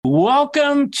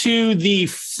Welcome to the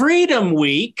Freedom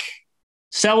Week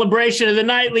celebration of the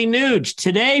Nightly Nuge.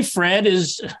 Today, Fred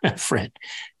is Fred.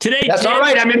 Today, that's all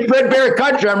right. I'm in Fred Bear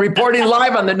country. I'm reporting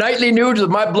live on the Nightly Nuge with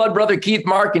my blood brother Keith,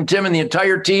 Mark, and Tim, and the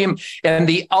entire team, and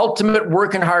the ultimate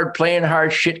working hard, playing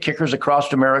hard shit kickers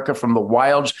across America from the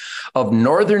wilds of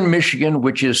northern Michigan,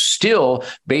 which is still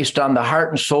based on the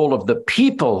heart and soul of the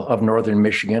people of northern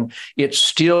Michigan. It's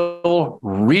still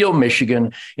real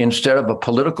Michigan instead of a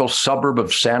political suburb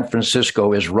of San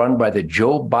Francisco, is run by the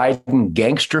Joe Biden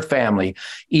gangster family,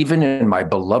 even in my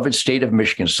beloved state of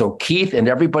Michigan. So Keith and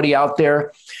everybody out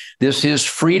there, this is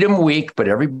Freedom Week, but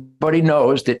everybody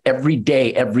knows that every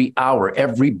day, every hour,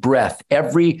 every breath,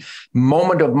 every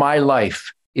moment of my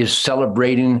life is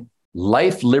celebrating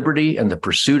life, liberty, and the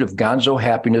pursuit of gonzo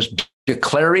happiness,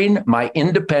 declaring my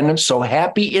independence. So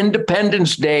happy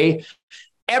Independence Day,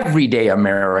 every day,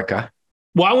 America.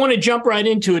 Well, I want to jump right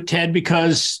into it, Ted,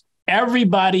 because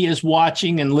everybody is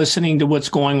watching and listening to what's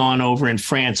going on over in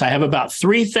France. I have about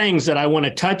three things that I want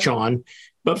to touch on.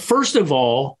 But first of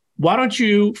all, why don't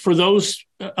you, for those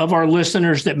of our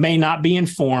listeners that may not be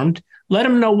informed, let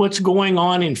them know what's going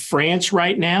on in France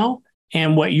right now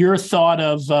and what your thought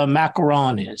of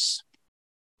Macron is.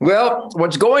 Well,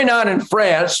 what's going on in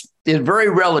France is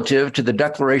very relative to the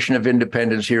Declaration of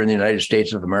Independence here in the United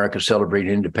States of America,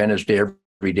 celebrating Independence Day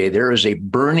every day. There is a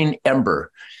burning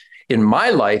ember. In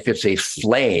my life, it's a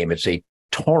flame. It's a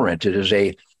torrent. It is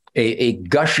a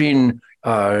gushing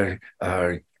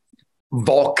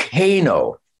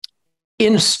volcano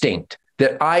instinct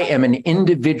that I am an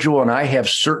individual and I have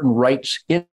certain rights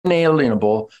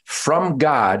inalienable from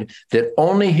God, that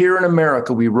only here in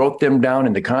America we wrote them down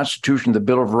in the Constitution, the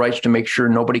Bill of Rights, to make sure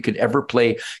nobody could ever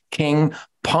play King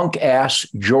punk ass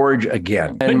George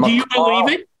again. But do you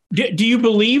believe it? Do you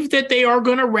believe that they are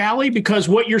going to rally? Because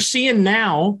what you're seeing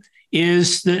now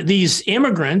is these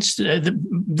immigrants,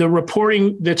 the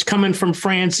reporting that's coming from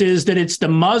France is that it's the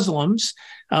Muslims.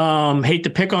 Hate to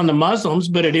pick on the Muslims,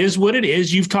 but it is what it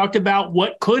is. You've talked about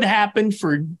what could happen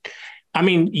for,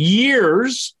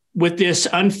 years with this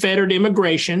unfettered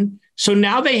immigration. So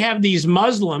now they have these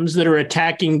Muslims that are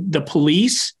attacking the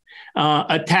police,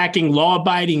 attacking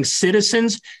law-abiding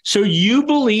citizens. So you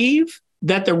believe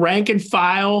that the rank and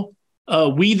file,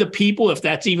 we the people, if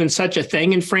that's even such a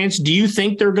thing in France, do you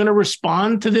think they're going to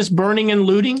respond to this burning and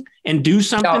looting and do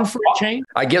something for a change?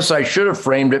 I guess I should have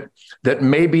framed it that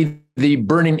maybe the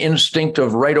burning instinct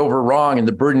of right over wrong and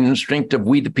the burning instinct of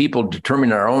we the people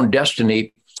determining our own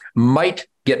destiny might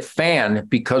get fanned,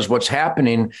 because what's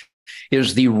happening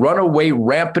is the runaway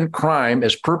rampant crime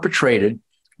is perpetrated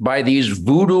by these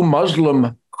voodoo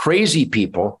Muslim crazy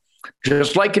people.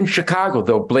 Just like in Chicago,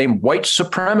 they'll blame white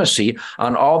supremacy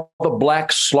on all the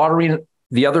blacks slaughtering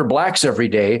the other blacks every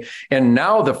day. And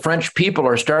now the French people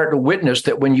are starting to witness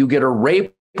that when you get a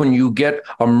rape, when you get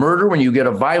a murder, when you get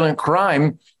a violent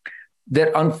crime,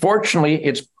 that unfortunately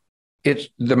it's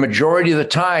the majority of the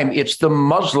time, it's the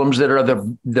Muslims that are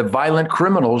the violent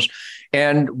criminals.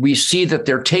 And we see that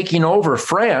they're taking over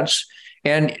France.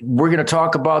 And we're going to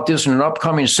talk about this in an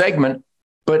upcoming segment.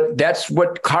 But that's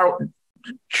what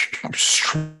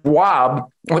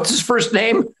Schwab, what's his first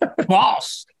name?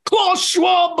 Klaus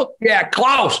Schwab. Yeah,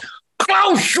 Klaus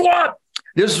Schwab.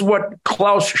 This is what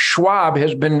Klaus Schwab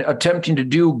has been attempting to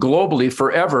do globally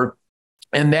forever.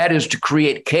 And that is to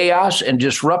create chaos and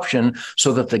disruption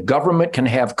so that the government can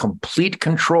have complete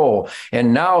control.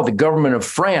 And now the government of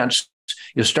France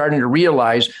is starting to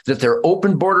realize that their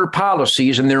open border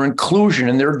policies and their inclusion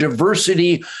and their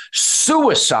diversity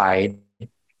suicide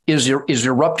is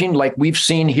erupting, like we've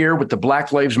seen here with the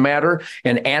Black Lives Matter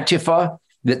and Antifa,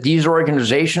 that these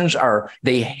organizations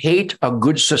they hate a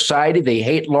good society. They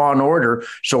hate law and order.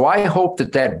 So I hope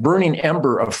that burning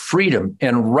ember of freedom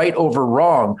and right over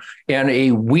wrong and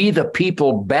a we the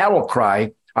people battle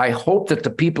cry, I hope that the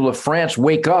people of France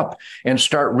wake up and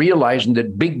start realizing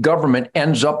that big government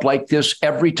ends up like this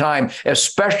every time,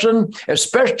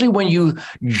 especially when you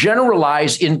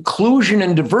generalize inclusion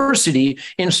and diversity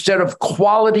instead of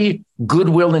quality,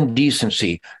 goodwill, and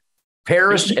decency.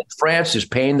 Paris and France is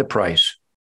paying the price.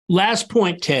 Last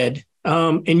point, Ted,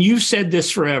 and you've said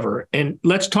this forever, and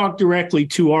let's talk directly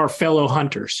to our fellow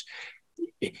hunters.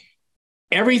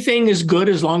 Everything is good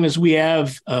as long as we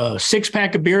have a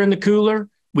six-pack of beer in the cooler.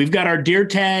 We've got our deer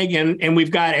tag and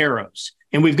we've got arrows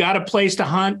and we've got a place to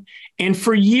hunt. And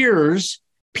for years,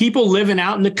 people living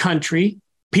out in the country,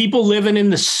 people living in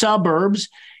the suburbs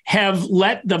have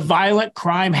let the violent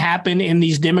crime happen in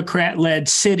these Democrat-led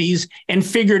cities and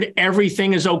figured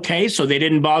everything is okay. So they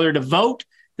didn't bother to vote.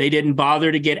 They didn't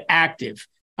bother to get active.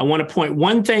 I want to point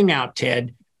one thing out,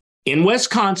 Ted. in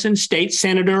Wisconsin, State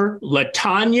Senator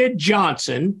LaTonya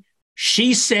Johnson,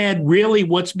 she said really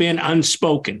what's been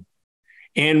unspoken.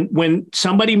 And when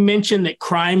somebody mentioned that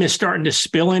crime is starting to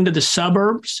spill into the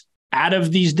suburbs out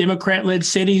of these Democrat-led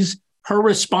cities, her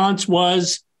response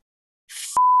was,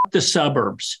 F the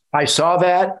suburbs. I saw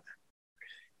that.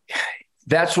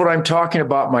 That's what I'm talking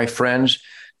about, my friends.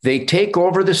 They take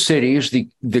over the cities,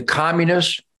 the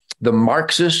communists, the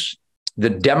Marxists, the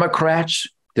Democrats,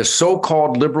 the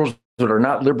so-called liberals that are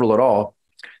not liberal at all,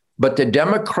 but the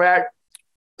Democrat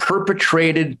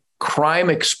perpetrated crime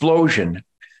explosion.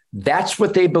 That's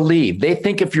what they believe. They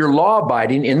think if you're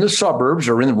law-abiding in the suburbs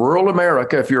or in rural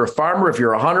America, if you're a farmer, if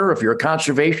you're a hunter, if you're a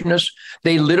conservationist,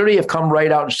 they literally have come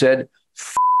right out and said,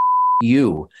 F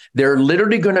you. They're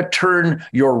literally going to turn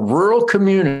your rural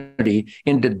community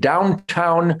into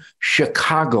downtown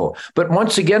Chicago. But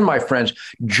once again, my friends,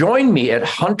 join me at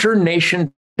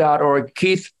hunternation.org.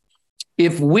 Keith,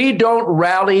 if we don't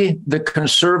rally the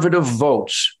conservative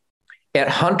votes at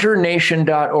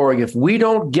hunternation.org, if we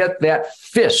don't get that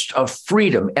fist of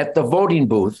freedom at the voting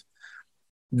booth,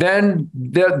 then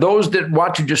those that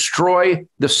want to destroy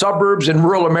the suburbs and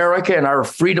rural America and our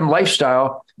freedom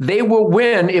lifestyle, they will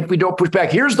win if we don't push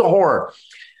back. Here's the horror.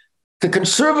 The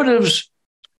conservatives,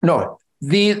 no,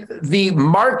 the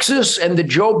Marxists and the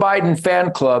Joe Biden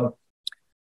fan club,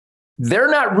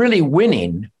 they're not really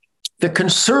winning. The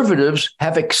conservatives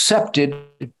have accepted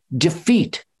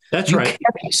defeat. That's right. You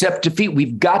can't accept defeat.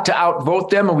 We've got to outvote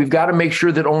them, and we've got to make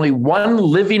sure that only one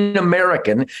living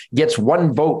American gets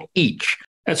one vote each.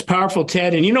 That's powerful,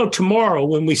 Ted. And, you know, tomorrow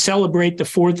when we celebrate the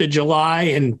 4th of July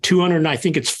and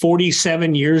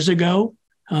 47 years ago,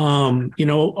 you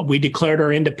know, we declared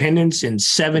our independence in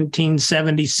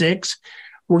 1776.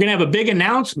 We're going to have a big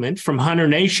announcement from Hunter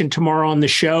Nation tomorrow on the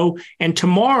show. And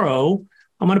tomorrow,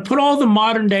 I'm going to put all the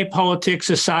modern day politics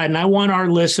aside, and I want our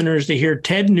listeners to hear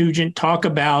Ted Nugent talk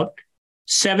about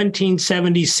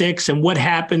 1776 and what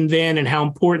happened then and how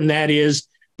important that is,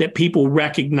 that people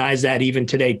recognize that even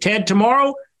today. Ted,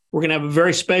 tomorrow, we're going to have a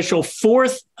very special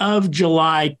 4th of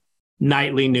July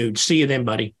Nightly Nuge. See you then,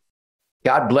 buddy.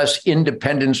 God bless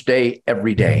Independence Day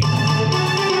every day.